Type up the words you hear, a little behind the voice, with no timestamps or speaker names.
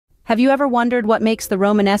Have you ever wondered what makes the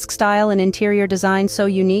Romanesque style and interior design so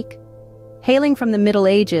unique? Hailing from the Middle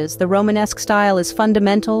Ages, the Romanesque style is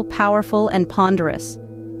fundamental, powerful, and ponderous.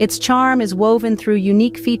 Its charm is woven through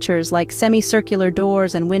unique features like semicircular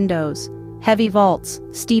doors and windows, heavy vaults,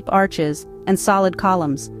 steep arches, and solid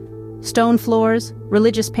columns. Stone floors,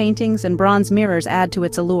 religious paintings, and bronze mirrors add to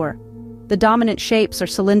its allure. The dominant shapes are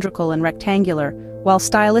cylindrical and rectangular, while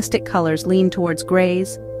stylistic colors lean towards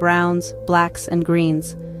grays, browns, blacks, and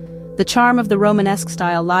greens. The charm of the Romanesque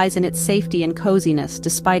style lies in its safety and coziness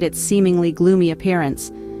despite its seemingly gloomy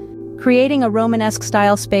appearance. Creating a Romanesque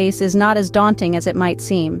style space is not as daunting as it might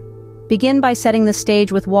seem. Begin by setting the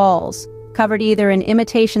stage with walls, covered either in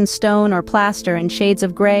imitation stone or plaster in shades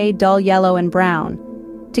of gray, dull yellow, and brown.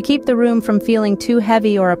 To keep the room from feeling too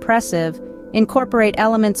heavy or oppressive, incorporate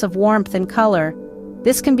elements of warmth and color.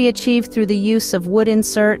 This can be achieved through the use of wood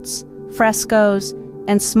inserts, frescoes,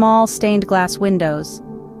 and small stained glass windows.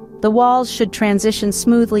 The walls should transition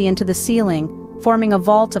smoothly into the ceiling, forming a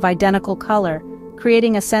vault of identical color,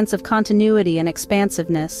 creating a sense of continuity and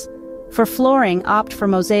expansiveness. For flooring, opt for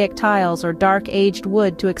mosaic tiles or dark aged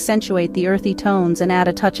wood to accentuate the earthy tones and add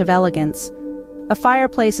a touch of elegance. A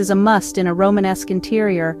fireplace is a must in a Romanesque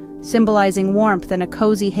interior, symbolizing warmth and a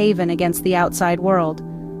cozy haven against the outside world.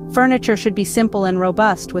 Furniture should be simple and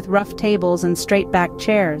robust, with rough tables and straight-backed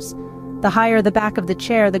chairs. The higher the back of the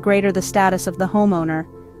chair, the greater the status of the homeowner.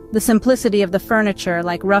 The simplicity of the furniture,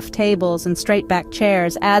 like rough tables and straight-backed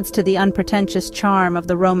chairs, adds to the unpretentious charm of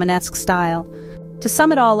the Romanesque style. To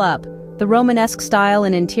sum it all up, the Romanesque style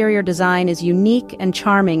and interior design is unique and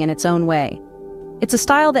charming in its own way. It's a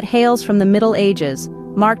style that hails from the Middle Ages,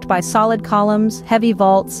 marked by solid columns, heavy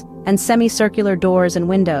vaults, and semicircular doors and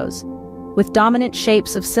windows. With dominant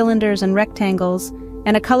shapes of cylinders and rectangles,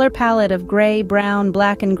 and a color palette of gray, brown,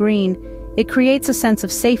 black, and green, it creates a sense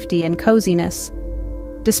of safety and coziness.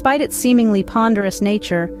 Despite its seemingly ponderous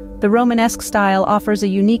nature, the Romanesque style offers a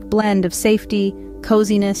unique blend of safety,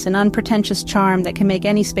 coziness, and unpretentious charm that can make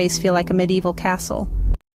any space feel like a medieval castle.